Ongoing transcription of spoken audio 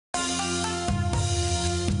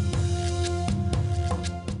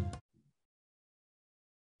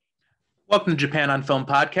Welcome to Japan on Film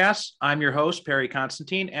Podcast. I'm your host, Perry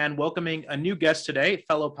Constantine, and welcoming a new guest today,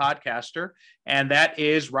 fellow podcaster, and that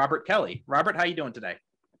is Robert Kelly. Robert, how you doing today?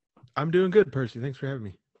 I'm doing good, Percy. Thanks for having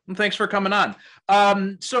me. And thanks for coming on.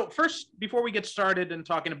 So first, before we get started and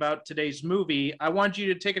talking about today's movie, I want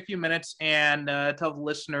you to take a few minutes and tell the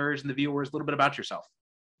listeners and the viewers a little bit about yourself.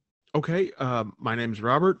 Okay, my name's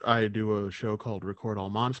Robert. I do a show called Record All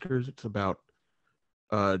Monsters. It's about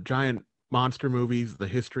giant monster movies, the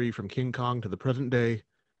history from King Kong to the present day,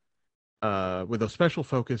 with a special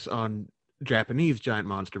focus on Japanese giant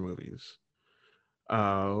monster movies.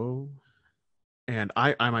 And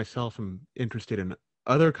I myself am interested in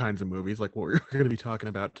other kinds of movies, like what we're going to be talking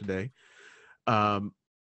about today.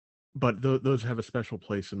 But those have a special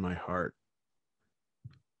place in my heart.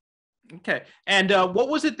 Okay. And what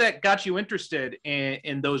was it that got you interested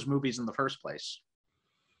in those movies in the first place?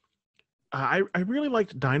 I really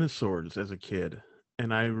liked dinosaurs as a kid.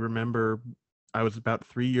 And I remember I was about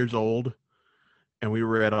 3 years old, and we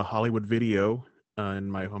were at a Hollywood Video in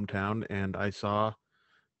my hometown, and I saw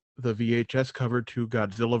the VHS cover to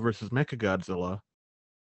Godzilla versus Mechagodzilla.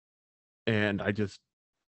 And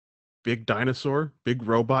big dinosaur, big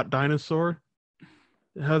robot dinosaur.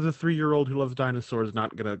 How's a 3-year-old who loves dinosaurs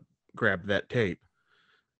not going to grab that tape?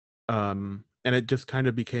 And it just kind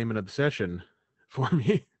of became an obsession for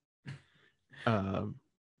me.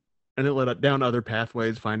 And it led down other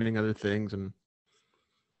pathways, finding other things, and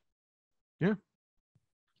yeah.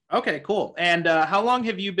 Okay, cool. And how long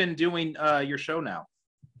have you been doing your show now?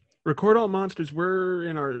 Record All Monsters, we're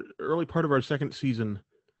in our early part of our second season.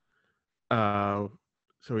 So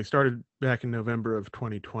we started back in November of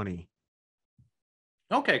 2020.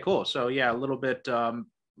 Okay, cool. So yeah, a little bit,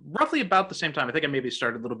 roughly about the same time. I think I maybe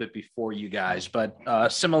started a little bit before you guys, but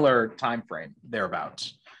similar time frame,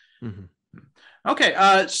 thereabouts. Mm-hmm.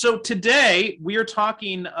 Okay, so today we are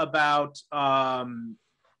talking about a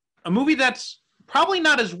movie that's probably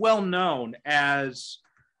not as well known as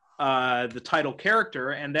the title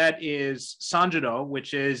character, and that is Sanjuro,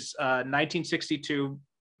 which is a 1962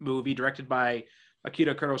 movie directed by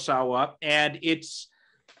Akira Kurosawa, and it's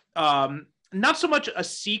not so much a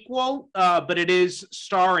sequel, but it is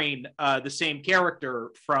starring the same character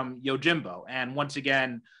from Yojimbo, and once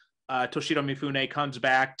again, Toshiro Mifune comes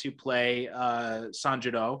back to play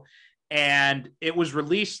Sanjuro, and it was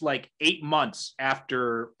released like 8 months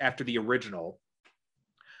after the original.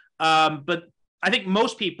 But I think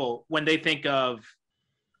most people, when they think of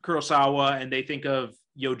Kurosawa and they think of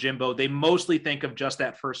Yojimbo, they mostly think of just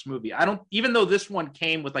that first movie. Even though this one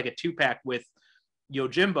came with like a 2-pack with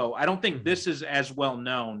Yojimbo, I don't think this is as well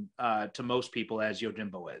known to most people as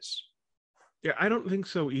Yojimbo is. Yeah, I don't think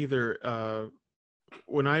so either.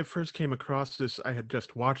 When I first came across this, I had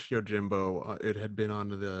just watched Yojimbo. It had been on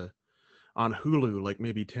Hulu like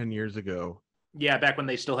maybe 10 years ago. Yeah, back when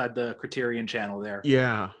they still had the Criterion channel there.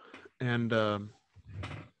 Yeah, and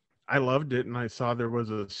I loved it, and I saw there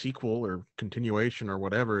was a sequel or continuation or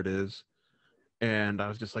whatever it is, and I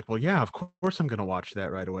was just like, well, yeah, of course I'm going to watch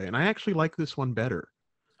that right away. And I actually like this one better.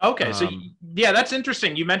 Okay, so yeah, that's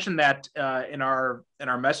interesting. You mentioned that in our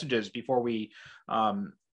messages before we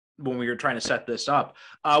when we were trying to set this up,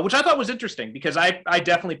 which I thought was interesting because I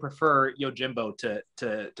definitely prefer Yojimbo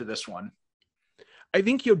to this one. I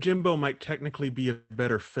think Yojimbo might technically be a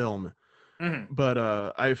better film, but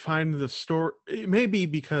I find the story, it may be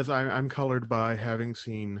because I'm colored by having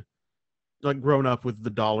seen, like, grown up with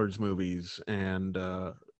the Dollars movies, and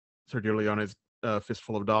Sergio Leone's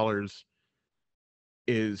Fistful of Dollars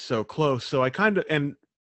is so close. So I kind of, and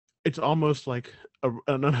it's almost like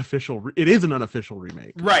an unofficial, it is an unofficial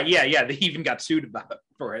remake. Right, yeah, they even got sued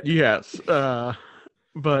for it. Yes,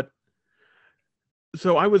 but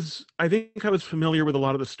so I think I was familiar with a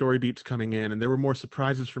lot of the story beats coming in, and there were more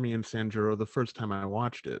surprises for me in Sanjuro the first time I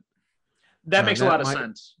watched it. That makes a lot of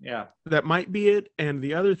sense, yeah. That might be it, and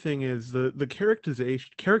the other thing is the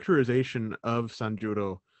characterization of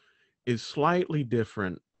Sanjuro is slightly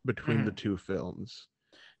different between the two films.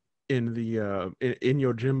 In in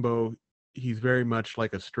Yojimbo, he's very much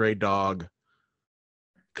like a stray dog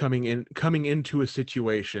coming into a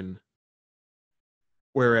situation,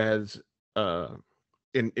 whereas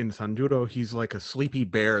in Sanjuro, he's like a sleepy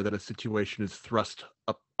bear that a situation is thrust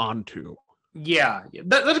up onto. Yeah,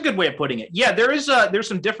 that's a good way of putting it. Yeah, there's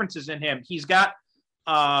some differences in him. He's got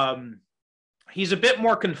he's a bit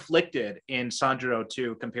more conflicted in Sanjuro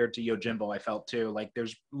too compared to Yojimbo. I felt too, like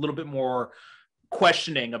there's a little bit more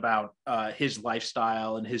questioning about his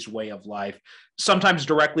lifestyle and his way of life, sometimes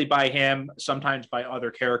directly by him, sometimes by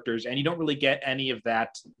other characters, and you don't really get any of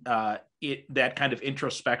that that kind of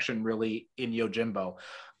introspection really in Yojimbo.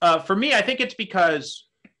 For me, I think it's because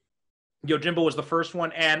Yojimbo was the first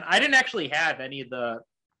one, and I didn't actually have any of the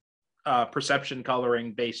perception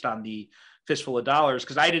coloring based on the Fistful of Dollars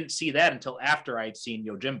because I didn't see that until after I'd seen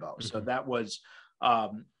Yojimbo. So that was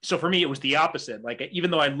so for me it was the opposite. Like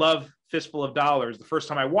even though I love Fistful of Dollars, the first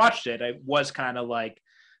time I watched it, I was kind of like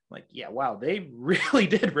yeah, wow, they really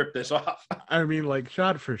did rip this off. I mean, like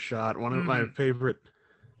shot for shot, one of my favorite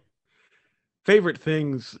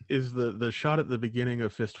things is the shot at the beginning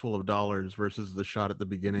of Fistful of Dollars versus the shot at the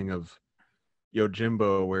beginning of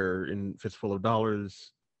Yojimbo, where in Fistful of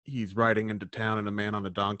Dollars he's riding into town and a man on a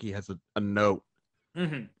donkey has a note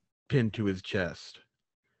pinned to his chest.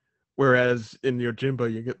 Whereas in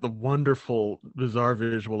Yojimbo, you get the wonderful, bizarre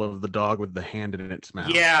visual of the dog with the hand in its mouth.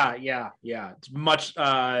 Yeah. It's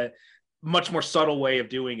much more subtle way of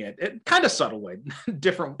doing it. Kind of subtle way, a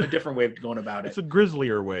different way of going about it. It's a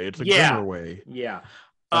grislier way. It's a grimmer way. Yeah.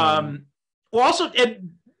 Well, also,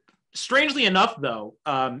 strangely enough, though,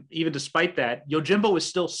 even despite that, Yojimbo is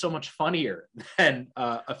still so much funnier than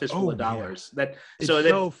A Fistful of Dollars. Yeah. It's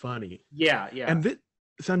so funny. Yeah. And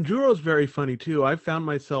Sanjuro is very funny too. I found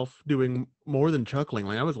myself doing more than chuckling.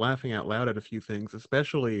 Like I was laughing out loud at a few things,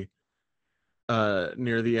 especially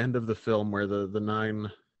near the end of the film where the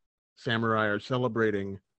 9 samurai are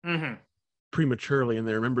celebrating prematurely, and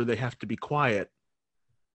they remember they have to be quiet,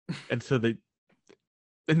 and so the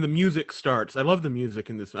music starts. I love the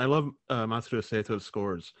music in this. I love Masaru Sato's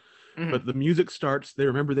scores, but the music starts. They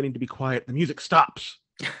remember they need to be quiet. The music stops,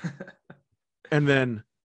 and then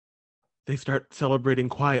they start celebrating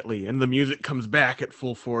quietly, and the music comes back at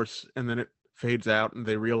full force, and then it fades out, and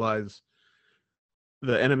they realize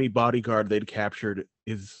the enemy bodyguard they'd captured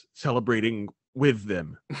is celebrating with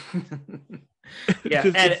them.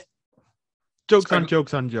 It's jokes on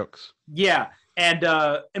jokes on jokes. Yeah, and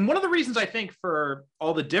one of the reasons I think for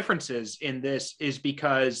all the differences in this is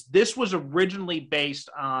because this was originally based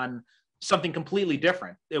on something completely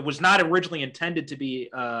different. It was not originally intended to be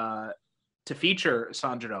to feature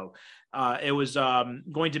Sanjuro. It was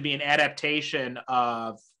going to be an adaptation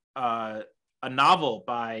of a novel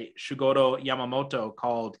by Shugoro Yamamoto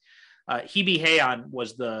called Hibi Heian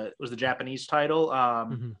was the Japanese title. I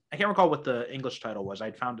can't recall what the English title was.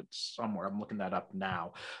 I'd found it somewhere. I'm looking that up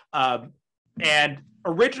now. And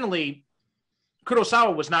originally,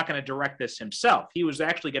 Kurosawa was not going to direct this himself. He was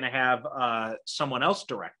actually going to have someone else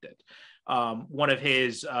direct it, one of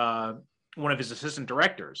his assistant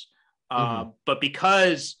directors. But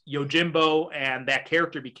because Yojimbo and that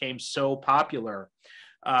character became so popular,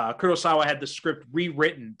 Kurosawa had the script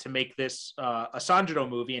rewritten to make this a Sanjuro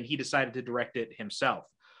movie, and he decided to direct it himself.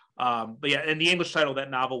 But yeah, and the English title of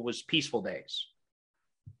that novel was Peaceful Days.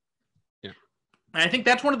 Yeah, and I think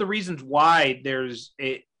that's one of the reasons why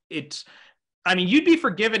it's. I mean, you'd be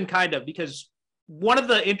forgiven kind of because one of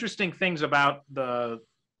the interesting things about the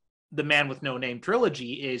Man with No Name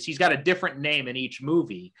trilogy is he's got a different name in each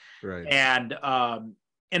movie. Right. And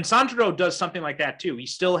Sanjuro does something like that too. He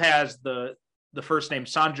still has the first name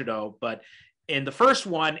Sanjuro, but in the first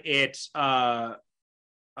one it's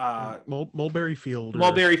Mulberry Field.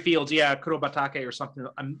 Mulberry Fields, yeah, Kurobatake or something.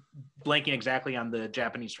 I'm blanking exactly on the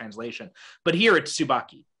Japanese translation. But here it's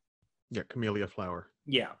Tsubaki. Yeah, camellia flower.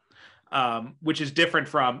 Yeah. Which is different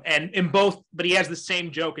from, and in both, but he has the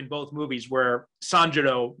same joke in both movies where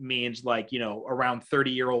Sanjuro means like, around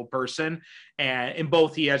 30-year-old person. And in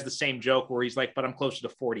both, he has the same joke where he's like, but I'm closer to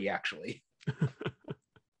 40 actually.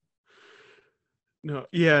 No,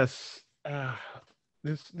 yes.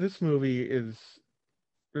 This movie is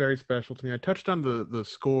very special to me. I touched on the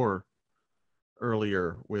score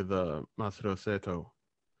earlier with Masaru Sato.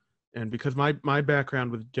 And because my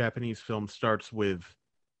background with Japanese film starts with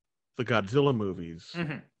the Godzilla movies,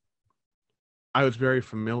 I was very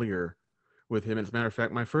familiar with him. As a matter of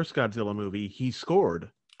fact, my first Godzilla movie, he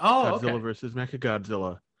scored. Godzilla versus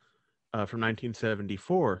Mechagodzilla from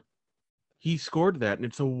 1974. He scored that, and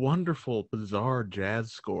it's a wonderful, bizarre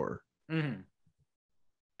jazz score. And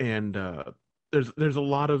there's a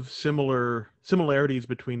lot of similarities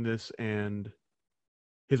between this and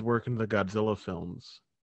his work in the Godzilla films.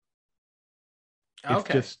 It's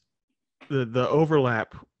just the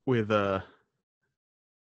overlap with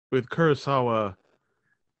Kurosawa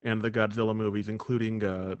and the Godzilla movies, including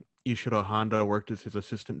Ishiro Honda worked as his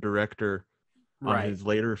assistant director on his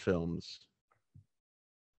later films.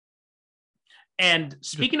 And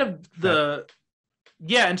speaking of the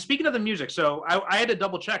music, so I had to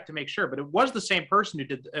double check to make sure, but it was the same person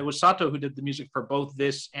it was Sato who did the music for both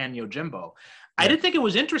this and Yojimbo. I did think it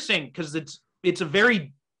was interesting because it's a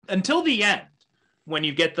very, until the end, when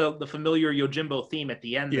you get the familiar Yojimbo theme at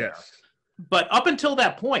the end there. But up until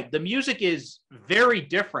that point, the music is very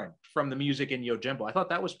different from the music in Yojimbo. I thought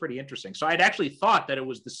that was pretty interesting. So I'd actually thought that it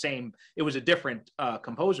was the same. It was a different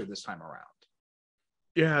composer this time around.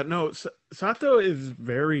 Yeah, no, Sato is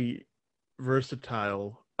very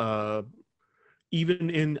versatile. Even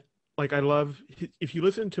in, like, I love if you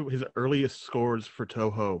listen to his earliest scores for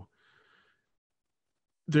Toho,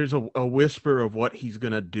 there's a whisper of what he's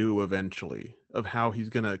gonna do eventually, of how he's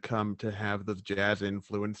gonna come to have those jazz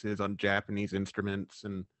influences on Japanese instruments,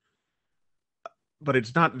 but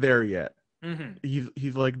it's not there yet. Mm-hmm.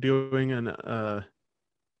 He's like doing an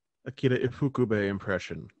Akira Ifukube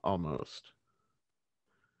impression almost.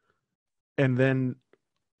 And then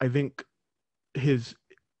I think because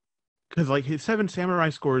like his Seven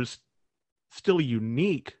Samurai score is still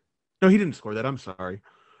unique. No, he didn't score that. I'm sorry.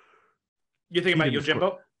 You're thinking about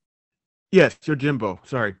Yojimbo? Yes, Yojimbo.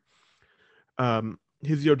 Sorry.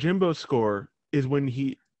 His Yojimbo score is when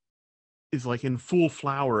he is like in full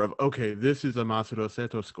flower of, okay, this is a Masuro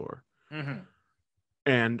Seto score. Mm-hmm.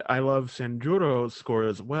 And I love Sanjuro's score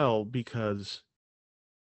as well because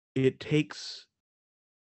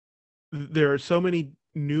there are so many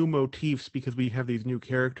new motifs because we have these new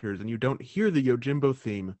characters, and you don't hear the Yojimbo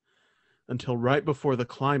theme until right before the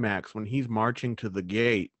climax when he's marching to the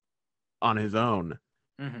gate on his own.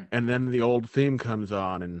 Mm-hmm. And then the old theme comes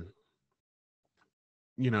on, and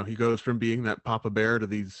he goes from being that Papa Bear to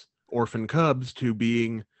these orphan cubs to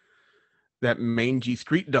being that mangy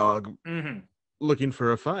street dog looking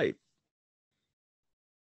for a fight.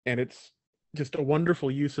 And it's just a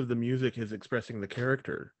wonderful use of the music as expressing the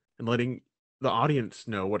character and letting the audience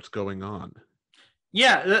know what's going on.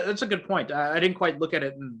 Yeah, that's a good point. I didn't quite look at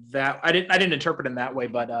it in that. I didn't interpret it in that way,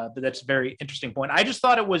 but that's a very interesting point. I just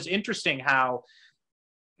thought it was interesting how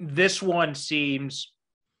this one seems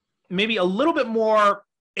maybe a little bit more.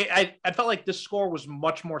 I felt like this score was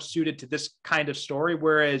much more suited to this kind of story,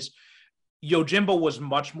 whereas Yojimbo was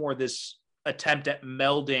much more this attempt at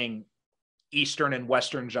melding Eastern and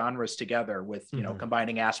Western genres together with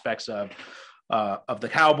combining aspects of the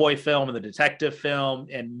cowboy film and the detective film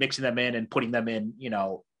and mixing them in and putting them in,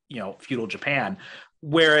 feudal Japan.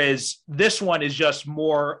 Whereas this one is just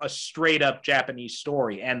more a straight up Japanese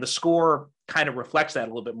story. And the score kind of reflects that a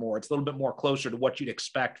little bit more. It's a little bit more closer to what you'd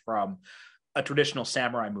expect from a traditional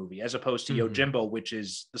samurai movie, as opposed to Yojimbo, which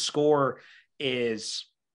is the score is,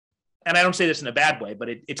 and I don't say this in a bad way, but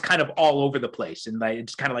it's kind of all over the place. And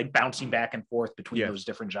it's kind of like bouncing back and forth between those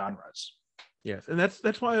different genres. Yes, and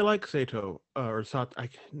that's why I like Sato or Sato. I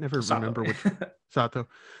never remember which Sato.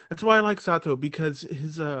 That's why I like Sato, because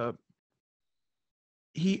his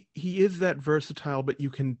he is that versatile, but you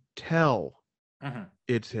can tell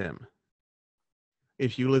it's him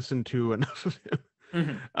if you listen to enough of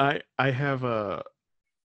him. I have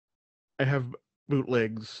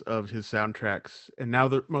bootlegs of his soundtracks, and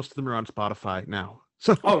now most of them are on Spotify now.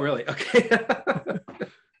 So oh really? Okay.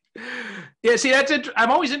 Yeah, see, I'm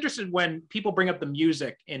always interested when people bring up the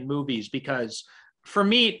music in movies, because for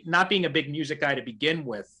me, not being a big music guy to begin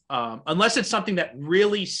with, unless it's something that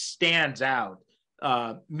really stands out,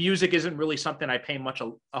 music isn't really something I pay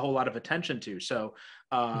a whole lot of attention to. So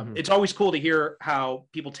it's always cool to hear how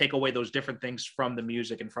people take away those different things from the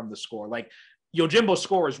music and from the score. Like Yojimbo's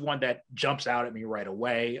score is one that jumps out at me right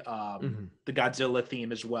away. The Godzilla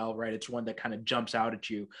theme as well, right? It's one that kind of jumps out at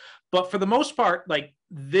you. But for the most part, like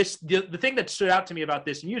the thing that stood out to me about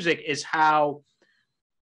this music is how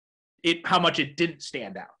much it didn't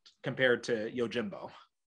stand out compared to Yojimbo.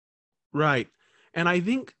 Right. And I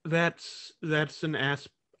think that's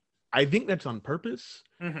I think that's on purpose.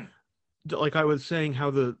 Like I was saying,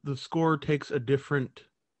 how the score takes a different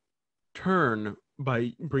turn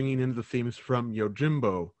by bringing in the themes from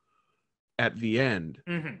Yojimbo at the end.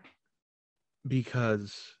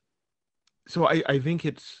 Because so I think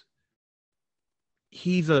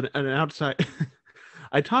he's an outside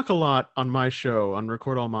I talk a lot on my show on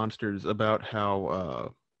Record All Monsters about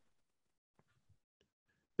how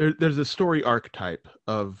there's a story archetype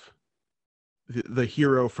of the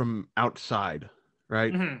hero from outside,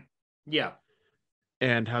 right? Yeah.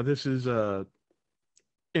 And how this is in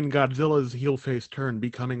Godzilla's heel-face turn,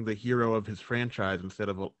 becoming the hero of his franchise instead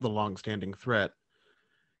of the long-standing threat.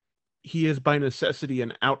 He is by necessity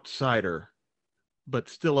an outsider, but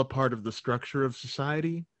still a part of the structure of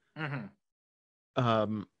society.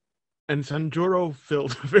 And Sanjuro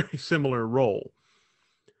fills a very similar role.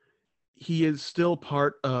 He is still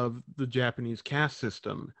part of the Japanese caste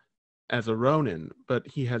system as a Ronin, but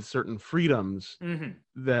he has certain freedoms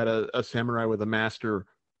that a samurai with a master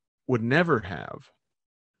would never have.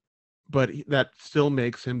 But that still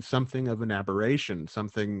makes him something of an aberration,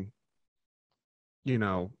 something,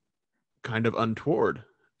 kind of untoward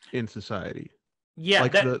in society. Yeah,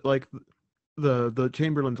 Like that the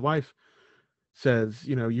Chamberlain's wife says,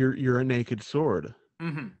 you're a naked sword.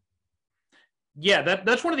 mhm. Yeah,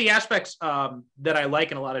 that's one of the aspects that I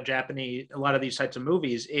like in a lot of these types of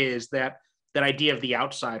movies is that idea of the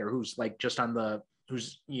outsider who's like just on the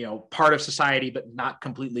who's part of society but not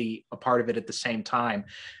completely a part of it at the same time.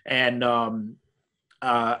 And I'm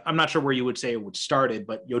not sure where you would say it would started,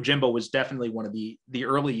 but Yojimbo was definitely one of the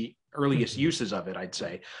earliest Mhm. uses of it, I'd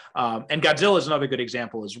say. And Godzilla is another good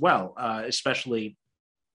example as well, especially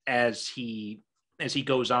as he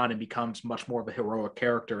goes on and becomes much more of a heroic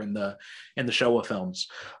character in the Showa films,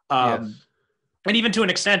 Yes. and even to an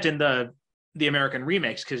extent in the American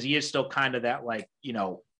remakes, because he is still kind of that like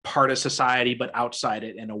part of society but outside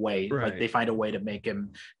it in a way. Like Right. they find a way to make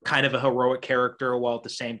him kind of a heroic character while at the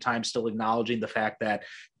same time still acknowledging the fact that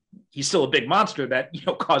he's still a big monster that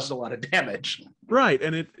causes a lot of damage. Right.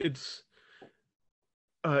 And it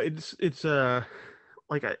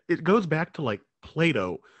goes back to like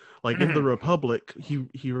Plato. Like in the Mm-hmm. Republic,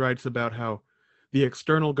 he writes about how the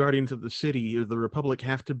external guardians of the city or the Republic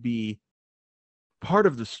have to be part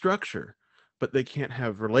of the structure, but they can't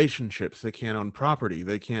have relationships. They can't own property.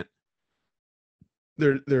 They can't.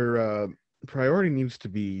 Their priority needs to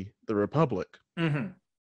be the Republic, Mm-hmm.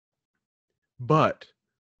 but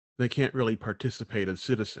they can't really participate as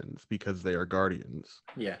citizens because they are guardians.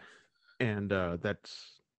 Yeah. And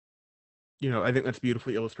that's I think that's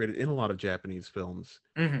beautifully illustrated in a lot of Japanese films,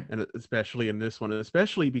 Mm-hmm. and especially in this one, and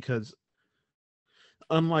especially because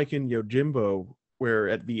unlike in Yojimbo, where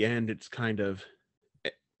at the end it's kind of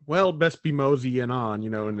well, best be moseying on,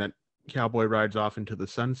 and that cowboy rides off into the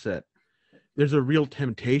sunset. There's a real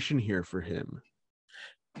temptation here for him.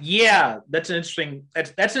 Yeah, that's an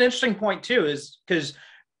interesting point too, is because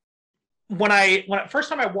when first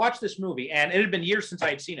time I watched this movie, and it had been years since I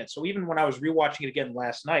had seen it, so even when I was rewatching it again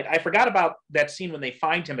last night, I forgot about that scene when they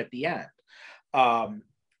find him at the end. Um,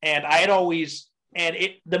 and I had always, and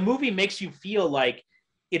the movie makes you feel like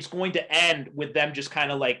it's going to end with them just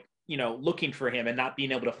kind of like looking for him and not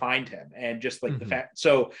being able to find him, and just like the Mm-hmm. fact.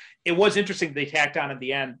 So it was interesting they tacked on at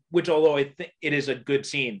the end, which although I think it is a good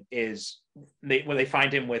scene, is when they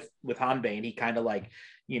find him with Hanbei, and he kind of like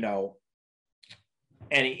you know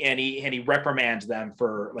and he reprimands them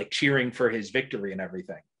for like cheering for his victory and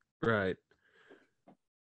everything. Right.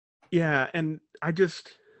 Yeah, and I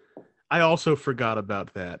also forgot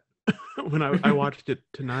about that when I watched it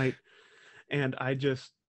tonight, and I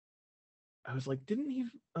was like, didn't he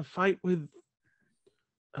fight with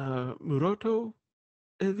Muroto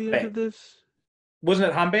at the end of this? Wasn't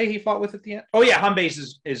it Hanbei he fought with at the end? Oh yeah,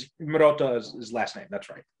 Hanbei's is Murota is his last name. That's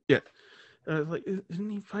right. Yeah. I was like, didn't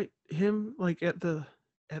he fight him like at the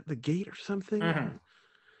gate or something? Mm-hmm.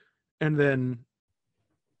 And then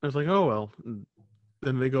I was like, oh well. And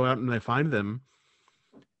then they go out and they find them,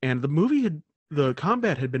 and the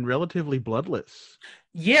combat had been relatively bloodless.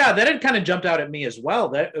 Yeah, that had kind of jumped out at me as well.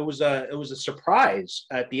 That it was a surprise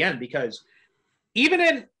at the end, because even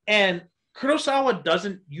in and Kurosawa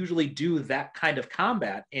doesn't usually do that kind of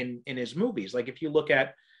combat in his movies. Like if you look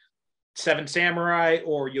at Seven Samurai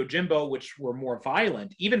or Yojimbo, which were more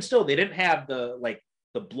violent, even still they didn't have the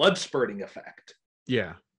blood spurting effect.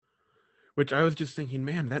 Yeah. Which I was just thinking,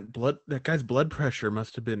 man, that guy's blood pressure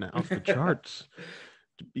must have been off the charts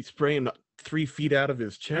to be spraying 3 feet out of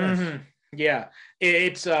his chest. Mm-hmm. Yeah,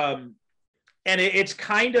 it's it's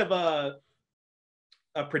kind of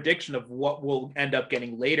a prediction of what we'll end up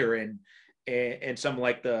getting later in some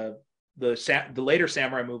like the later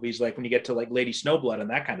samurai movies, like when you get to like Lady Snowblood and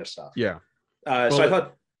that kind of stuff. Yeah. So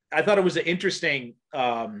Well, I thought it was an interesting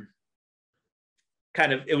kind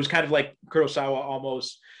of, it was kind of like Kurosawa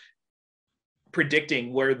almost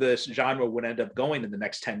predicting where this genre would end up going in the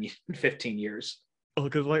next 10 15 years.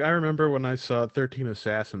 because like I remember when I saw 13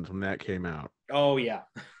 Assassins when that came out, Oh yeah.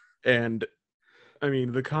 and I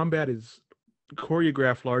mean the combat is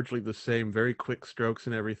choreographed largely the same, very quick strokes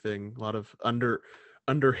and everything, a lot of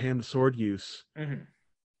underhand sword use, Mm-hmm.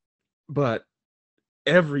 but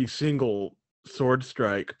every single sword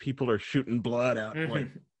strike, people are shooting blood out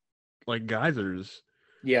Mm-hmm. like geysers.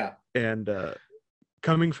 Yeah. And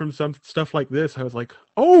coming from some stuff like this, I was like,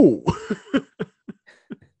 oh.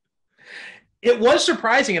 It was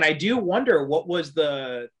surprising, and I do wonder what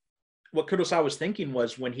Kurosawa was thinking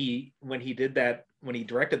was when he did that, when he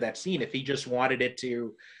directed that scene, if he just wanted it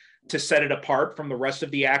to set it apart from the rest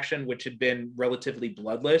of the action, which had been relatively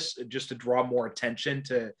bloodless, just to draw more attention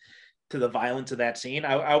to the violence of that scene.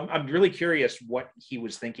 I'm really curious what he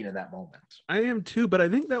was thinking in that moment. I am too, but I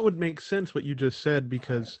think that would make sense what you just said,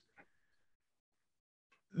 because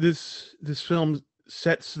this film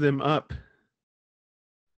sets them up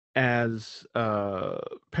as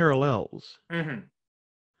parallels. Mm-hmm.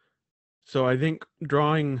 So I think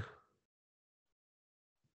drawing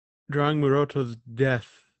Muroto's death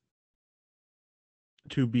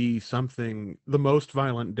to be something, the most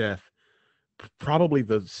violent death, probably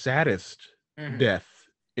the saddest Mm-hmm. death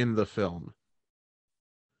in the film.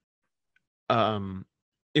 Um,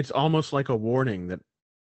 it's almost like a warning that,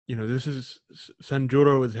 this is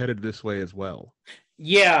Sanjuro is headed this way as well.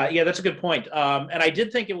 Yeah, that's a good point. And I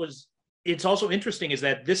did think it's also interesting is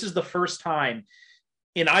that this is the first time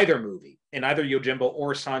in either movie, in either Yojimbo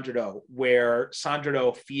or Sanjuro, where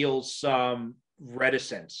Sanjuro feels some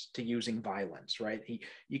reticence to using violence, right?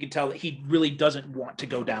 You can tell that he really doesn't want to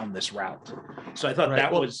go down this route. So I thought Right.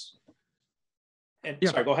 that Well, was, and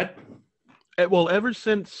yeah. sorry, go ahead. Well, ever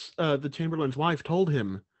since the Chamberlain's wife told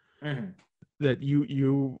him Mm-hmm. that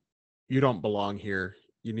you don't belong here,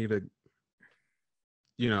 you need to,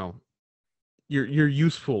 you know, you're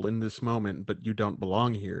useful in this moment, but you don't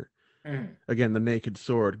belong here. Mm-hmm. Again, the naked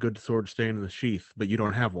sword, good sword staying in the sheath, but you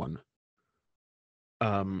don't have one.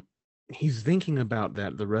 Um, he's thinking about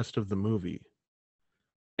that the rest of the movie,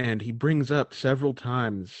 and he brings up several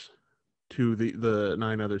times to the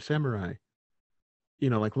nine other samurai,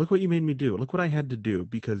 like, look what you made me do, look what I had to do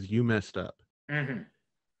because you messed up. Mm-hmm.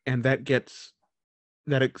 And that gets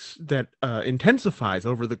that intensifies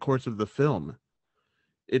over the course of the film.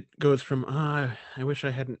 It goes from I wish I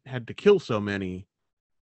hadn't had to kill so many,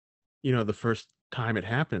 the first time it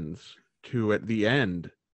happens, to at the end,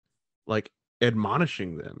 like,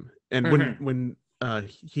 admonishing them. And when Mm-hmm.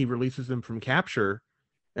 he releases them from capture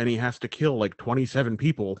and he has to kill like 27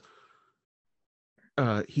 people,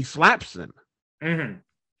 he slaps them Mm-hmm.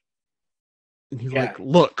 and he's Yeah. like,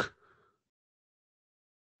 look.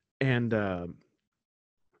 And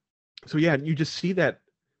so yeah, you just see that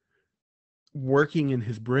working in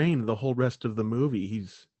his brain the whole rest of the movie.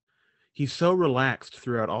 He's so relaxed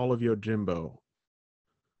throughout all of Yojimbo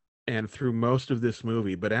and through most of this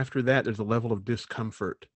movie, but after that there's a level of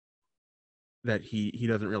discomfort that he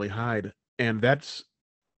doesn't really hide, and that's,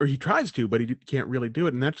 or he tries to, but he can't really do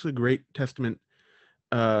it. And that's a great testament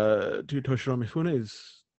to Toshiro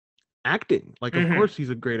Mifune's acting. Like, of Mm-hmm. course he's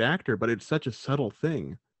a great actor, but it's such a subtle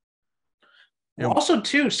thing. Well, And also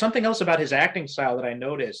too, something else about his acting style that I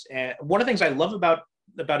noticed, and one of the things I love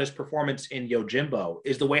about his performance in Yojimbo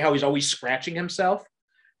is the way how he's always scratching himself,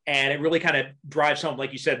 and it really kind of drives home,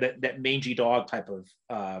 like you said, that mangy dog type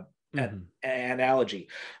of mhm. analogy.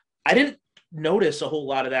 I didn't notice a whole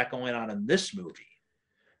lot of that going on in this movie.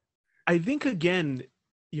 I think, again,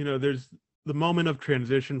 there's the moment of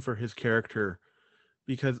transition for his character,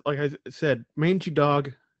 because, like I said, mangy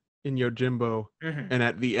dog in Yojimbo, Mm-hmm. and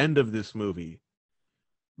at the end of this movie,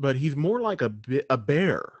 but he's more like a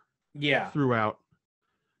bear Yeah. throughout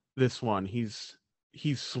this one. He's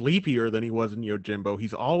sleepier than he was in Yojimbo.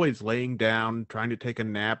 He's always laying down, trying to take a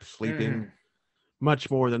nap, sleeping, Mm-hmm. much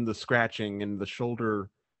more than the scratching and the shoulder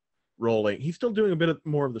rolling. He's still doing a bit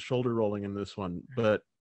more of the shoulder rolling in this one, but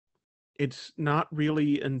it's not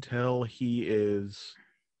really until he is,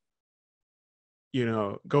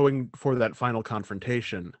 going for that final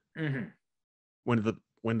confrontation, Mm-hmm. when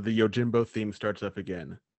the Yojimbo theme starts up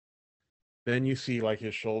again. Then you see, like,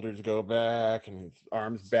 his shoulders go back and his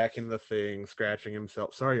arms back in the thing, scratching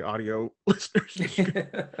himself. Sorry, audio listeners.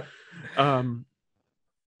 um,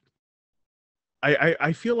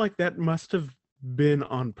 I feel like that must have been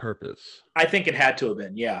on purpose. I think it had to have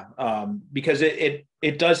been, yeah, because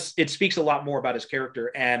it speaks a lot more about his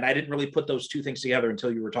character, and I didn't really put those two things together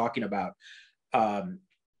until you were talking about um,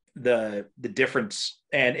 the difference.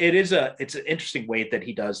 And it's an interesting way that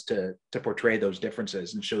he does to portray those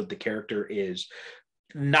differences and show that the character is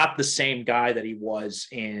not the same guy that he was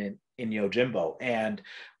in Yojimbo, and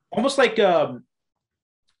almost like and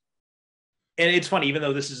it's funny, even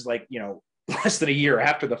though this is like less than a year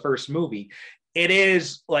after the first movie, it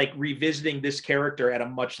is like revisiting this character at a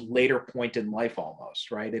much later point in life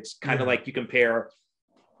almost, right? It's kind of Yeah. like you compare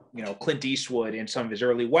Clint Eastwood in some of his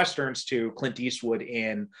early westerns to Clint Eastwood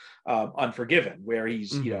in Unforgiven, where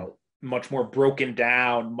he's Mm-hmm. much more broken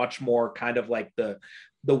down, much more kind of like the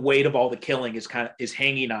weight of all the killing is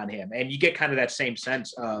hanging on him, and you get kind of that same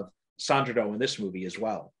sense of Sanjuro in this movie as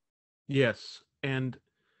well. Yes, and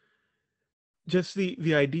just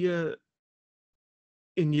the idea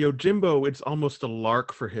in Yojimbo, it's almost a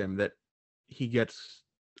lark for him that he gets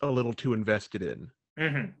a little too invested in.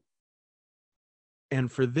 Mm-hmm.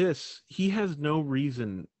 And for this, he has no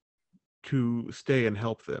reason to stay and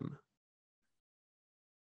help them.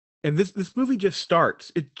 And this movie just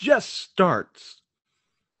starts. It just starts.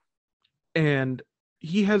 And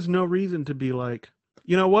he has no reason to be like,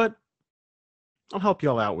 you know what? I'll help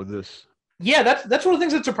y'all out with this. Yeah, that's one of the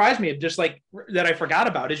things that surprised me. Just like that, I forgot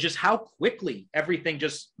about is just how quickly everything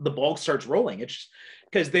just the ball starts rolling. It's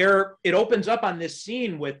because it opens up on this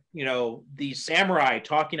scene with these samurai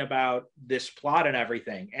talking about this plot and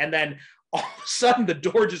everything, and then all of a sudden the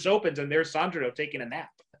door just opens and there's Sanjuro taking a nap.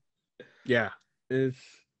 Yeah, it's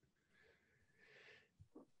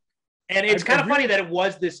And it's kind of funny that it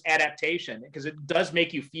was this adaptation because it does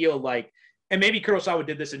make you feel like, and maybe Kurosawa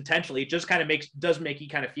did this intentionally. It just kind of does make you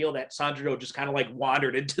kind of feel that Sanjuro just kind of like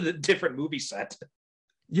wandered into the different movie set.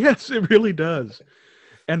 Yes, it really does.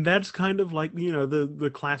 And that's kind of like,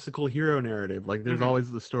 the classical hero narrative. Like there's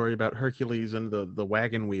always the story about Hercules and the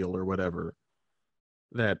wagon wheel or whatever.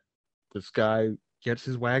 That this guy gets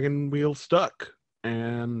his wagon wheel stuck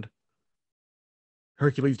and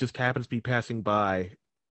Hercules just happens to be passing by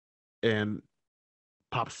and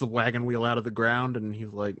pops the wagon wheel out of the ground, and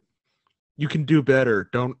he's like, you can do better.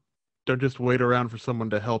 Don't just wait around for someone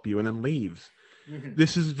to help you, and then leaves.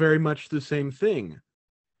 This is very much the same thing.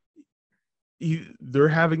 They're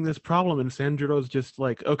having this problem, and Sanjuro's just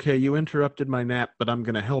like, okay, you interrupted my nap, but I'm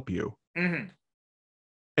going to help you. And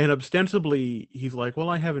ostensibly, he's like, well,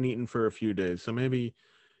 I haven't eaten for a few days, so maybe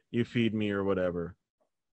you feed me or whatever.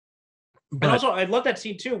 But, and also, I love that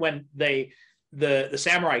scene, too, when the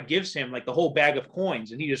samurai gives him like the whole bag of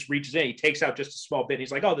coins, and he just reaches in, he takes out just a small bit, and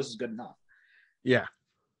he's like, oh, this is good enough. Yeah.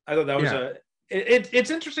 I thought that was it's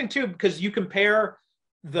interesting, too, because you compare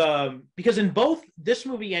because in both this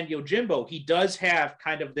movie and Yojimbo, he does have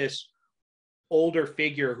kind of this older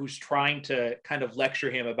figure who's trying to kind of lecture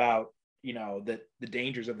him about, the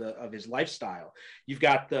dangers of his lifestyle. You've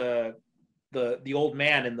got the old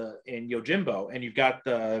man in Yojimbo, and you've got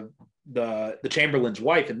the Chamberlain's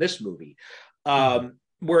wife in this movie.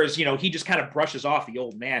 Whereas, he just kind of brushes off the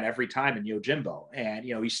old man every time in Yojimbo. And,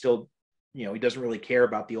 he's still, he doesn't really care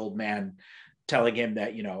about the old man telling him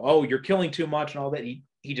that, oh, you're killing too much and all that.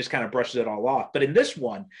 He just kind of brushes it all off. But in this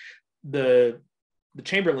one, the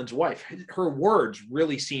Chamberlain's wife, her words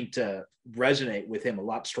really seem to resonate with him a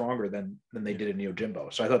lot stronger than they did in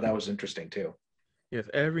Yojimbo. So I thought that was interesting too. Yes,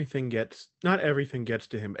 not everything gets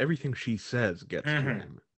to him. Everything she says gets to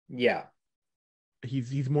him. Yeah.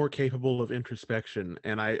 He's more capable of introspection,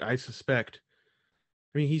 and I suspect,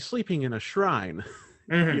 he's sleeping in a shrine,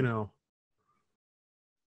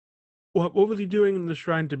 What was he doing in the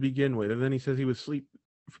shrine to begin with? And then he says he was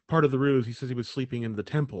part of the ruse, he says he was sleeping in the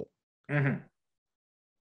temple.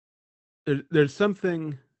 There's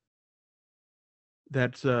something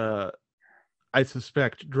that's, I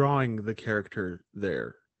suspect, drawing the character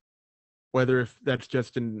there. Whether if that's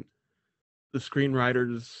just in the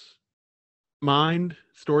screenwriter's mind,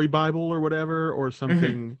 story Bible or whatever, or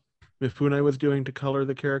something Mifune was doing to color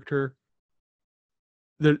the character.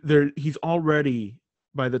 He's already,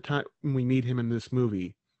 by the time we meet him in this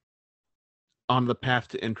movie, on the path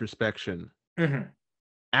to introspection.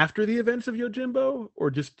 After the events of Yojimbo,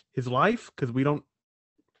 or just his life, because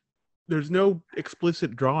there's no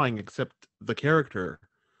explicit drawing except the character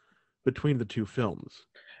between the two films.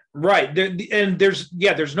 Right. And there's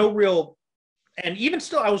no real, and even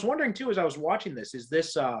still, I was wondering too, as I was watching this, is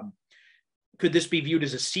this, could this be viewed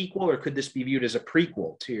as a sequel, or could this be viewed as a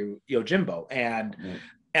prequel to Yojimbo? And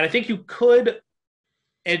I think you could,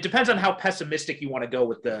 and it depends on how pessimistic you want to go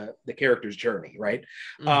with the character's journey, right?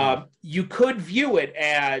 You could view it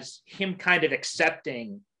as him kind of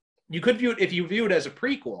accepting, if you view it as a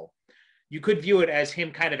prequel, you could view it as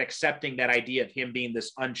him kind of accepting that idea of him being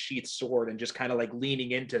this unsheathed sword and just kind of like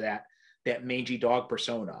leaning into that mangy dog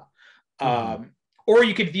persona. Or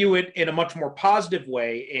you could view it in a much more positive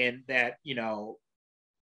way, in that,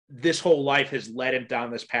 this whole life has led him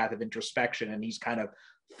down this path of introspection, and he's kind of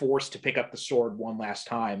forced to pick up the sword one last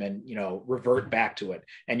time and, revert back to it.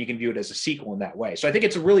 And you can view it as a sequel in that way. So I think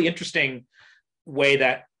it's a really interesting way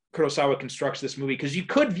that Kurosawa constructs this movie, because you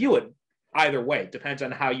could view it either way. It depends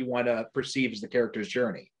on how you want to perceive as the character's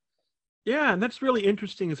journey. Yeah, and that's really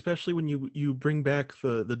interesting, especially when you bring back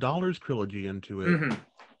the Dollars trilogy into it.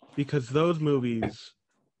 Because those movies,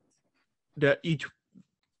 that each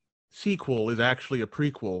sequel is actually a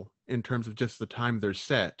prequel in terms of just the time they're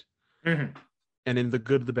set. And in The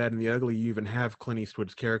Good, the Bad, and the Ugly, you even have Clint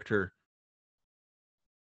Eastwood's character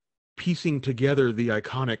piecing together the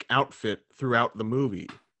iconic outfit throughout the movie.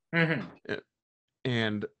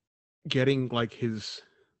 And getting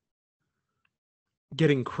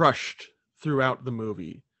getting crushed throughout the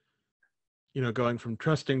movie. Going from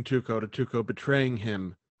trusting Tuco to Tuco betraying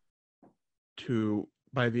him, to,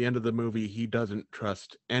 by the end of the movie, he doesn't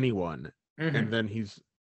trust anyone. And then he's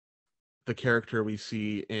the character we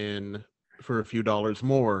see in For a Few Dollars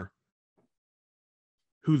More,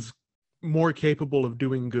 who's more capable of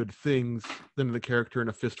doing good things than the character in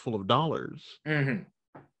A Fistful of Dollars. Mm-hmm.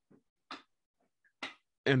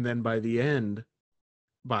 And then by the end,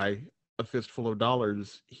 by A Fistful of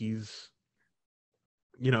Dollars, he's,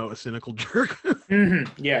 a cynical jerk.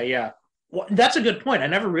 Mm-hmm. Yeah. Well, that's a good point. I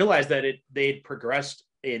never realized that they'd progressed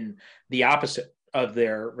in the opposite of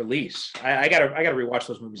their release. I gotta rewatch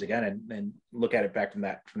those movies again and look at it back from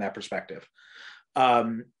that perspective.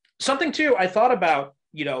 Something too, I thought about,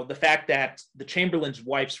 the fact that the Chamberlain's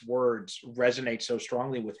wife's words resonate so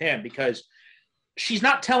strongly with him, because she's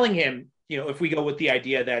not telling him, if we go with the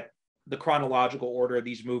idea that the chronological order of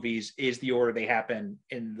these movies is the order they happen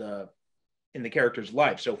in the character's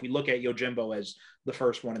life. So if we look at Yojimbo as the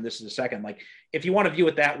first one and this is the second, like if you want to view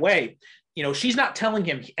it that way, she's not telling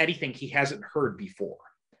him anything he hasn't heard before.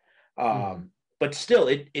 But still,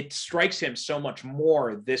 it strikes him so much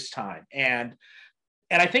more this time. And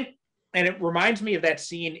I think, and it reminds me of that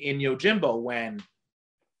scene in Yojimbo when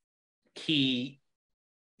he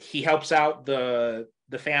helps out the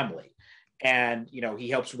family, and he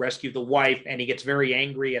helps rescue the wife, and he gets very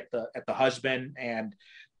angry at the husband, and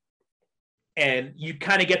you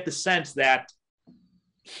kind of get the sense that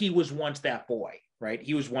he was once that boy, right?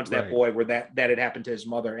 He was once that boy where that had happened to his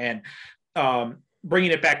mother. And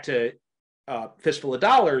bringing it back to Fistful of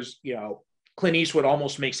Dollars, Clint Eastwood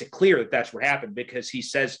almost makes it clear that that's what happened, because he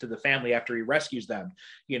says to the family after he rescues them,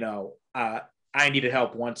 I needed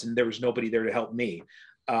help once and there was nobody there to help me.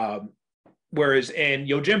 Whereas in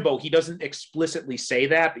Yojimbo, he doesn't explicitly say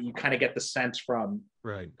that, but you kind of get the sense from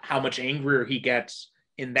how much angrier he gets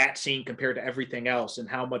in that scene compared to everything else, and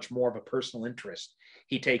how much more of a personal interest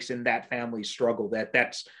he takes in that family's struggle,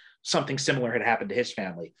 that's something similar had happened to his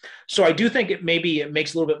family. So I do think it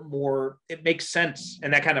makes a little bit more, it makes sense.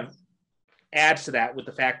 And that kind of adds to that with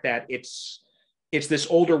the fact that it's this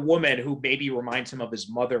older woman who maybe reminds him of his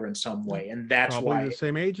mother in some way. And that's probably why the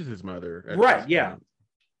same age as his mother. Right. Yeah.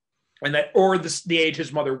 And the age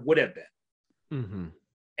his mother would have been. Mm-hmm.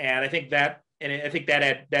 And I think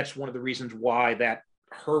that's one of the reasons why that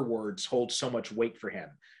her words hold so much weight for him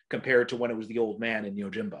compared to when it was the old man in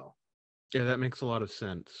Yojimbo. Yeah, that makes a lot of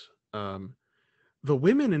sense. The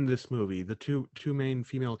women in this movie, the two main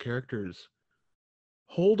female characters,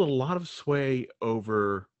 hold a lot of sway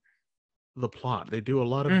over the plot. They do a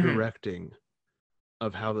lot of directing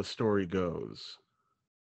of how the story goes.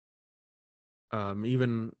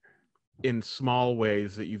 Even in small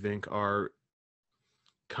ways that you think are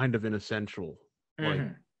kind of inessential. Like,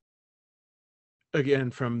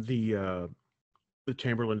 again, from the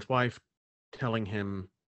Chamberlain's wife telling him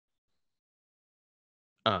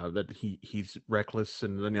that he's reckless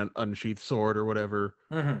and then unsheathed sword or whatever,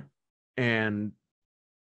 and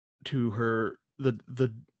to her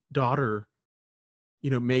the daughter,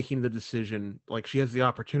 making the decision, like she has the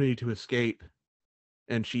opportunity to escape,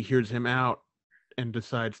 and she hears him out and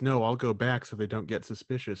decides, no, I'll go back so they don't get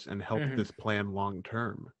suspicious and help this plan long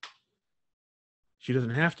term. She doesn't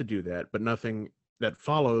have to do that, but nothing that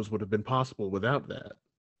follows would have been possible without that.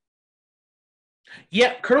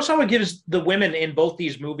 Yeah, Kurosawa gives the women in both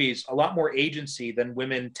these movies a lot more agency than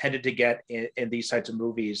women tended to get in these types of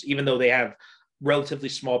movies, even though they have relatively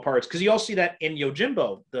small parts. Because you all see that in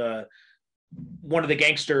Yojimbo, one of the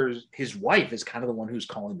gangsters, his wife, is kind of the one who's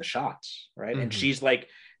calling the shots, right? And she's like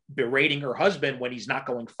berating her husband when he's not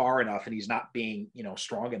going far enough and he's not being,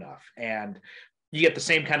 strong enough. And you get the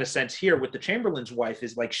same kind of sense here with the Chamberlain's wife,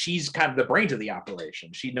 is like she's kind of the brains of the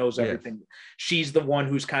operation. She knows everything. Yes. She's the one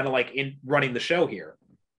who's kind of like in running the show here.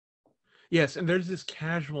 Yes, and there's this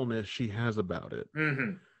casualness she has about it.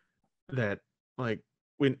 That, like,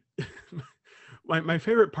 when my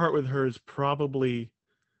favorite part with her is probably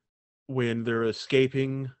when they're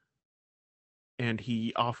escaping and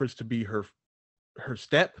he offers to be her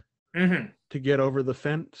step to get over the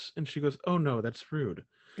fence, and she goes, "Oh no, that's rude."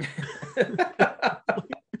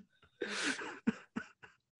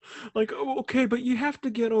 Like, oh, okay, but you have to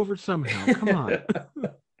get over somehow. Come on.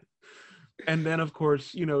 And then, of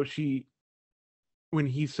course, when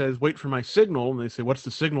he says, "Wait for my signal," and they say, "What's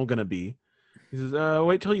the signal going to be?" He says,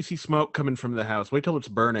 "Wait till you see smoke coming from the house. Wait till it's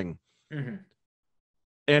burning."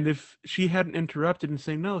 And if she hadn't interrupted and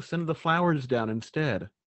saying, "No, send the flowers down instead,"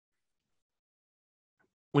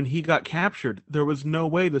 when he got captured, there was no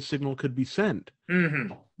way the signal could be sent.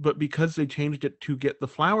 But because they changed it to get the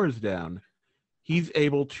flowers down, he's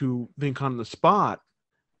able to think on the spot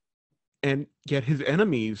and get his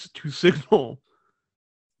enemies to signal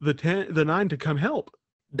the 9 to come help.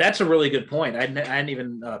 That's a really good point. I hadn't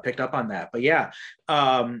even picked up on that. But yeah,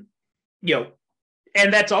 and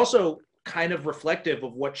that's also kind of reflective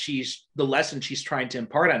of the lesson she's trying to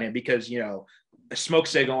impart on him, because, a smoke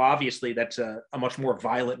signal, obviously that's a much more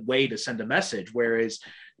violent way to send a message, whereas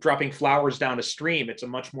dropping flowers down a stream, it's a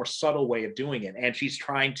much more subtle way of doing it. And she's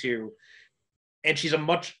trying to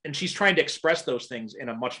express those things in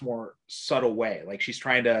a much more subtle way. Like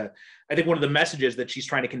I think one of the messages that she's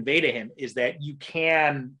trying to convey to him is that you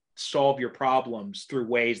can solve your problems through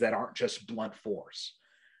ways that aren't just blunt force.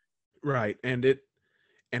 Right. And it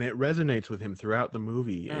resonates with him throughout the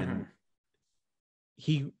movie. And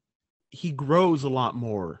he grows a lot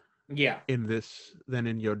more in this than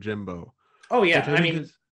in Yojimbo. Oh yeah.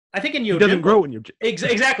 I think in Yojimbo, he doesn't grow in Yojimbo.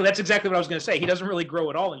 Exactly. That's exactly what I was going to say. He doesn't really grow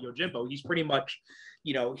at all in Yojimbo. He's pretty much,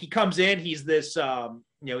 he comes in, he's this,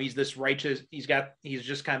 he's this righteous, he's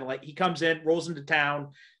just kind of like, he comes in, rolls into town,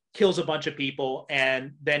 kills a bunch of people,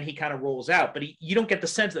 and then he kind of rolls out. But you don't get the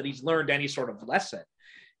sense that he's learned any sort of lesson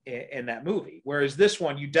in that movie. Whereas this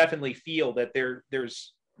one, you definitely feel that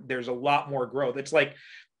there's a lot more growth. It's like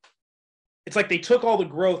they took all the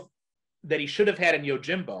growth that he should have had in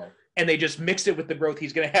Yojimbo and they just mixed it with the growth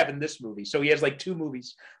he's going to have in this movie. So he has like 2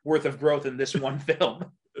 movies worth of growth in this one film.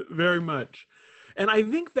 Very much. And I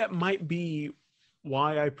think that might be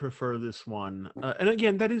why I prefer this one. And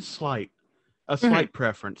again, that is a slight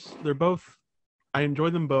preference. They're both, I enjoy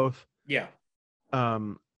them both. Yeah.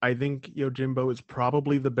 I think Yojimbo is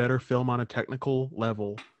probably the better film on a technical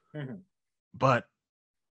level. But,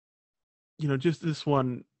 just this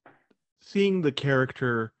one, seeing the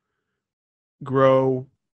character grow,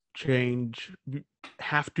 change,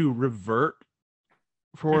 have to revert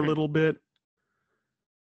for a little bit,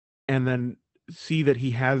 and then see that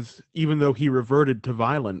he has, even though he reverted to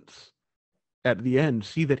violence at the end,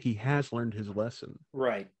 see that he has learned his lesson.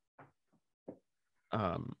 Right.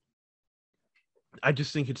 I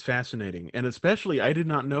just think it's fascinating. And especially, I did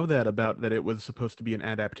not know that it was supposed to be an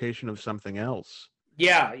adaptation of something else.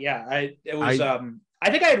 Yeah. I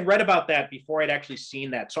think I had read about that before I'd actually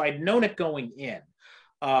seen that. So I'd known it going in.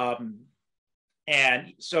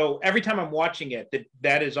 And so every time I'm watching it,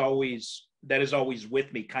 that is always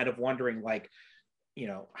with me, kind of wondering, like,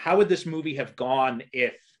 how would this movie have gone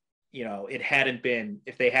if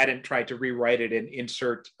they hadn't tried to rewrite it and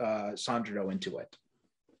insert Sanjuro into it.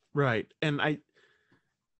 Right. And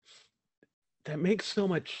that makes so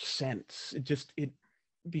much sense.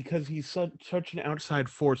 Because he's such an outside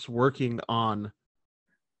force working on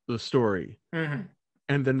the story. And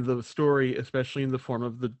then the story, especially in the form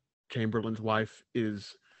of the Chamberlain's wife,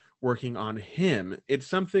 is working on him. It's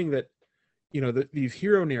something that, these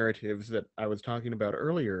hero narratives that I was talking about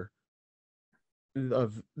earlier,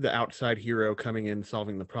 of the outside hero coming in,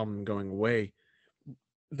 solving the problem, and going away,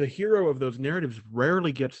 the hero of those narratives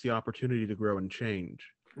rarely gets the opportunity to grow and change.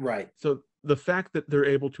 Right. So the fact that they're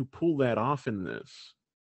able to pull that off in this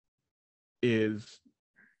is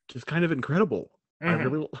just kind of incredible. I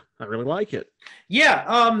really like it.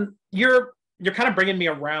 Yeah. You're kind of bringing me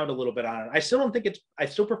around a little bit on it. I still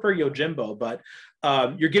prefer Yojimbo, but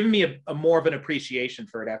you're giving me a more of an appreciation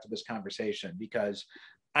for it after this conversation, because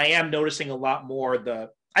I am noticing a lot more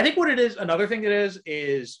I think what it is, another thing it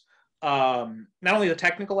is not only the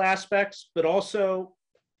technical aspects, but also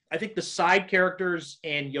I think the side characters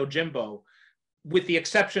in Yojimbo, with the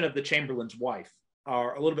exception of the Chamberlain's wife,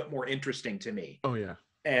 are a little bit more interesting to me. Oh yeah.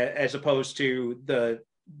 As opposed to the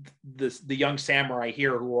young samurai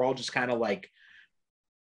here, who are all just kind of like,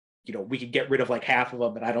 we could get rid of like half of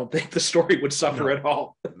them, and I don't think the story would suffer at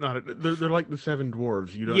all. They're like the 7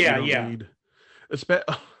 dwarves. You don't need.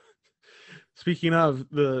 Speaking of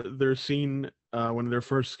their scene when they're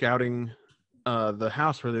first scouting the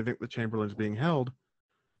house where they think the Chamberlain's being held,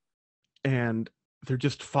 and they're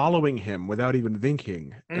just following him without even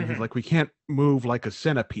thinking. And he's like, we can't move like a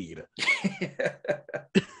centipede.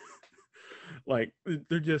 Like,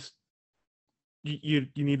 they're just, you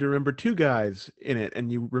need to remember 2 guys in it,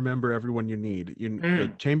 and you remember everyone you need.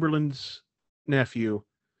 The Chamberlain's nephew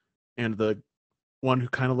and the one who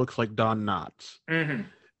kind of looks like Don Knotts,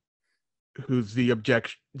 who's the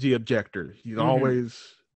objector. He's always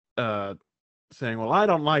saying, well, I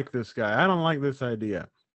don't like this guy. I don't like this idea.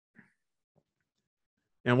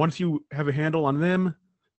 And once you have a handle on them,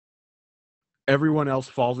 everyone else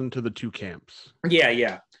falls into the 2 camps.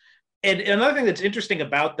 Yeah. And another thing that's interesting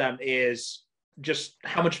about them is just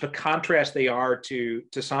how much of a contrast they are to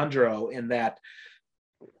Sanjuro, in that,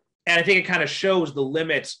 and I think it kind of shows the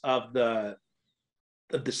limits of the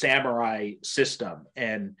samurai system.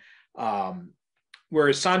 And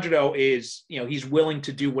whereas Sanjuro is, he's willing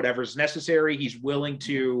to do whatever's necessary. He's willing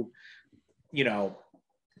to,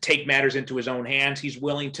 take matters into his own hands. He's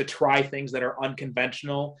willing to try things that are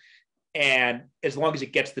unconventional, and as long as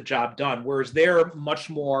it gets the job done. Whereas they're much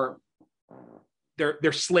more,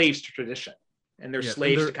 they're slaves to tradition and they're Yes, and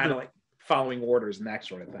slaves to kind of like following orders and that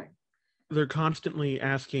sort of thing. They're constantly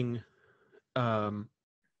asking,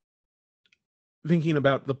 thinking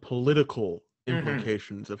about the political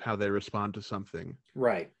implications of how they respond to something.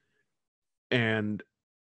 Right. And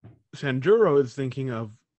Sanjuro is thinking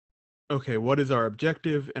of, okay, what is our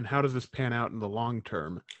objective and how does this pan out in the long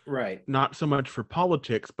term? Right. Not so much for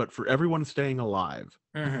politics, but for everyone staying alive.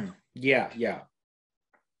 Yeah, yeah.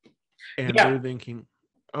 And they're thinking,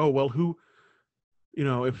 oh, well, who,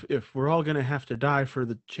 if we're all going to have to die for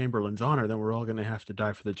the Chamberlain's honor, then we're all going to have to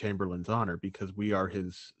die for the Chamberlain's honor because we are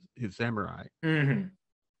his samurai.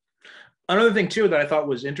 Another thing too that I thought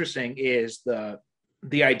was interesting is the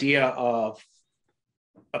idea of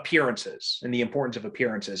appearances and the importance of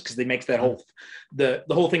appearances, because they make that whole the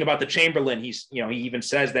whole thing about the Chamberlain. He's he even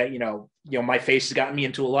says that my face has gotten me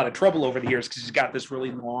into a lot of trouble over the years because he's got this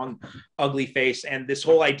really long, ugly face, and this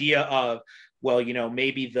whole idea of, well,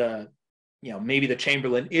 maybe the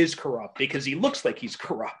Chamberlain is corrupt because he looks like he's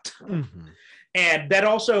corrupt. And that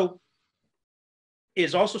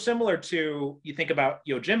is also similar to, you think about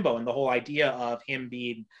Yojimbo and the whole idea of him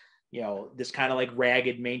being, this kind of like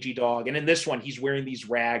ragged, mangy dog. And in this one, he's wearing these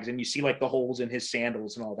rags and you see like the holes in his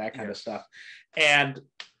sandals and all that kind of stuff. And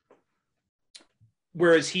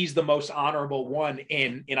whereas he's the most honorable one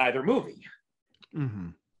in either movie.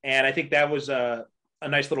 And I think that was a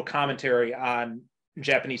nice little commentary on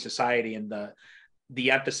Japanese society and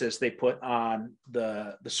the emphasis they put on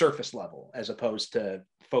the surface level as opposed to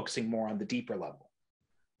focusing more on the deeper level.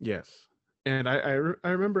 Yes. And I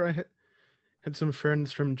remember I had some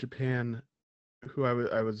friends from Japan who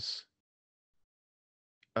I was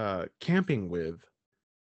camping with,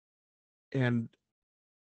 and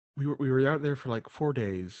we were out there for like 4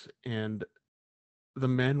 days, and the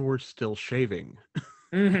men were still shaving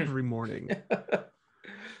every morning.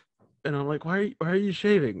 And I'm like, why are you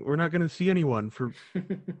shaving? We're not going to see anyone for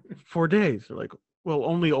 4 days. They're like, well,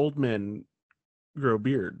 only old men grow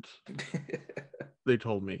beards. They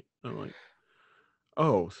told me. I'm like,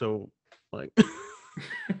 oh, so like,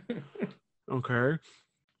 okay.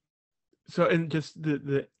 So, and just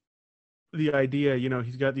the idea,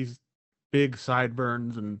 he's got these big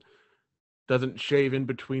sideburns and doesn't shave in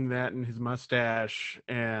between that and his mustache,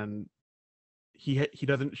 and he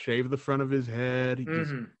doesn't shave the front of his head. He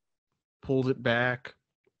just pulls it back.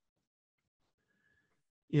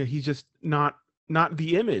 He's just not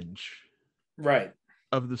the image, right,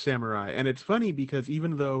 of the samurai. And it's funny because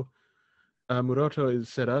even though Muroto is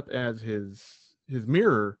set up as his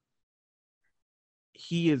mirror,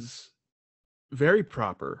 he is very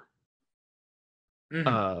proper.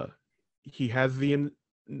 He has the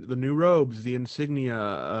new robes, the insignia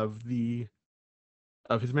of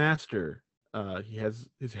his master. He has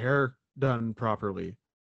his hair done properly.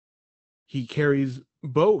 He carries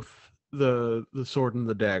both the sword and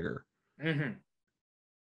the dagger.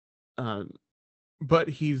 But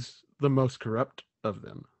he's the most corrupt of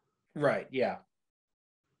them. Right, yeah.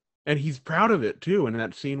 And he's proud of it too. In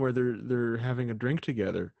that scene where they're having a drink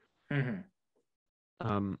together,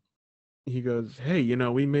 he goes, "Hey,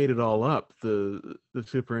 we made it all up. The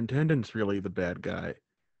superintendent's really the bad guy,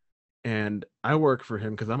 and I work for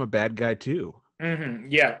him because I'm a bad guy too."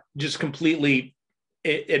 Yeah, just completely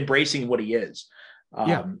embracing what he is.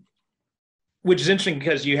 Which is interesting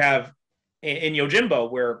because you have in Yojimbo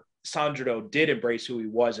where Sanjuro did embrace who he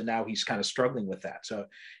was, and now he's kind of struggling with that. So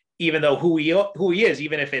even though who he is,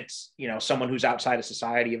 even if it's someone who's outside of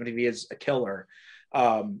society, even if he is a killer,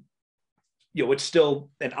 it's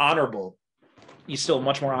still he's still a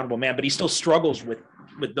much more honorable man, but he still struggles with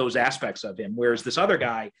those aspects of him, whereas this other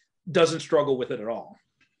guy doesn't struggle with it at all.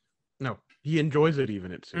 No, he enjoys it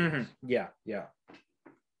even, it seems. Yeah.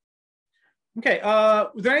 Okay,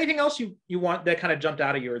 was there anything else you want that kind of jumped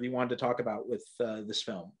out of you or that you wanted to talk about with this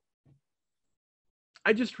film?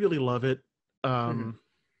 I just really love it.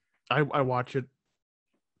 I watch it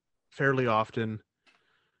fairly often.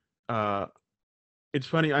 It's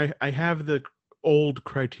funny, I have the old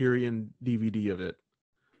Criterion DVD of it.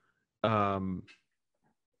 And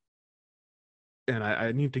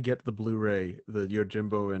I need to get the Blu-ray, the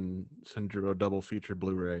Yojimbo and Sanjuro double feature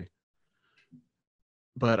Blu-ray.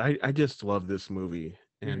 But I just love this movie,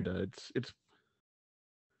 and it's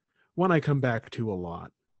one I come back to a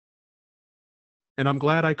lot. And I'm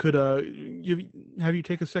glad I could have you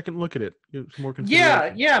take a second look at it. Some more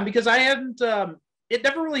consideration. Yeah, because I hadn't. It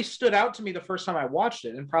never really stood out to me the first time I watched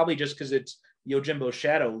it, and probably just because it's Yojimbo's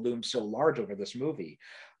shadow looms so large over this movie.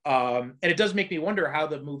 And it does make me wonder how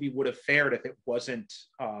the movie would have fared if it wasn't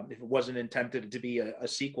intended to be a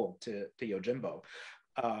sequel to Yojimbo.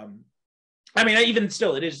 I mean, even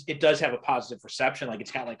still, it does have a positive reception. Like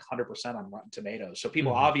it's got like 100% on Rotten Tomatoes. So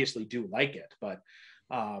people obviously do like it, but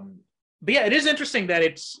yeah, it is interesting that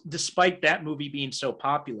it's, despite that movie being so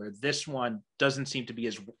popular, this one doesn't seem to be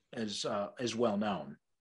as well known.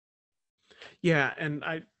 Yeah. And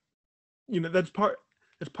that's part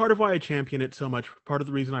of why I champion it so much. Part of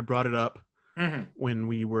the reason I brought it up when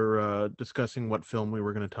we were discussing what film we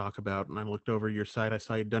were going to talk about. And I looked over your site. I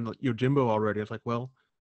saw you'd done Yojimbo already. I was like, well,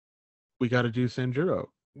 we got to do Sanjuro.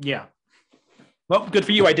 Yeah. Well, good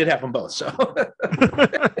for you. I did have them both. So,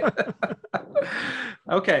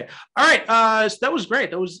 okay. All right. So that was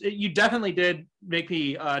great. You definitely did make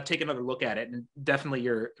me take another look at it, and definitely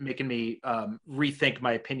you're making me rethink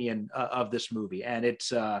my opinion of this movie. And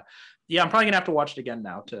it's, yeah, I'm probably gonna have to watch it again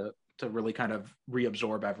now to really kind of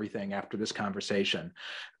reabsorb everything after this conversation.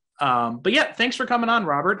 But yeah, thanks for coming on,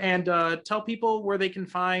 Robert, and tell people where they can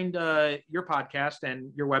find your podcast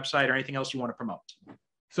and your website or anything else you want to promote.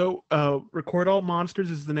 So Record All Monsters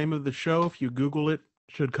is the name of the show. If you Google it,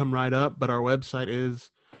 should come right up. But our website is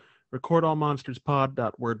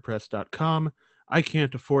recordallmonsterspod.wordpress.com. I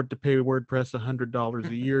can't afford to pay WordPress $100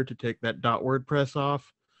 a year to take that .wordpress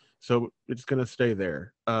off, so it's going to stay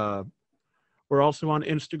there. We're also on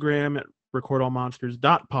Instagram at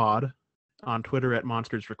recordallmonsters.pod, on Twitter at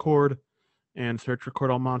monstersrecord, and search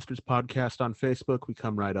Record All Monsters Podcast on Facebook. We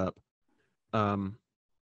come right up. On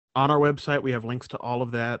our website, we have links to all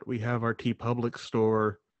of that. We have our TeePublic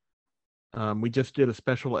store. We just did a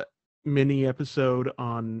special mini episode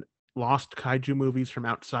on lost kaiju movies from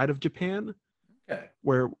outside of Japan,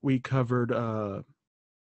 where we covered the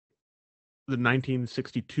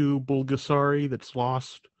 1962 Bulgasari that's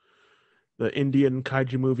lost, the Indian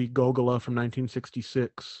kaiju movie Gogala from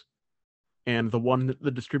 1966, and the one that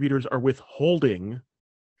the distributors are withholding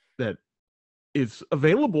that is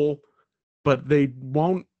available, but they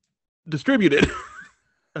won't distribute it.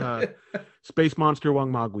 Space Monster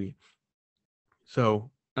Wang Magui. So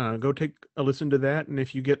go take a listen to that, and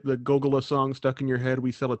if you get the Gogala song stuck in your head,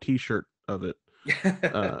 we sell a t-shirt of it.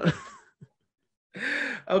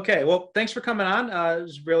 Okay, well, thanks for coming on. It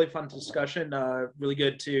was a really fun discussion. Really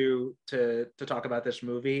good to talk about this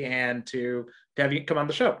movie and to have you come on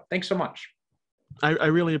the show. Thanks so much. I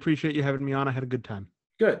really appreciate you having me on. I had a good time.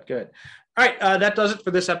 Good. All right, that does it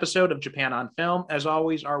for this episode of Japan on Film. As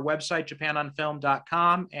always, our website,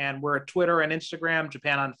 japanonfilm.com, and we're at Twitter and Instagram,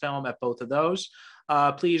 Japan on Film, at both of those.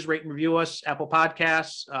 Please rate and review us, Apple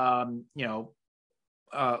Podcasts,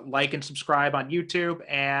 like and subscribe on YouTube,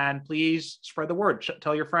 and please spread the word.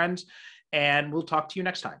 Tell your friends, and we'll talk to you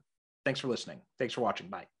next time. Thanks for listening. Thanks for watching.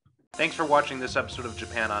 Bye. Thanks for watching this episode of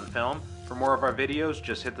Japan on Film. For more of our videos,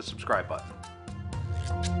 just hit the subscribe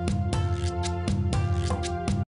button.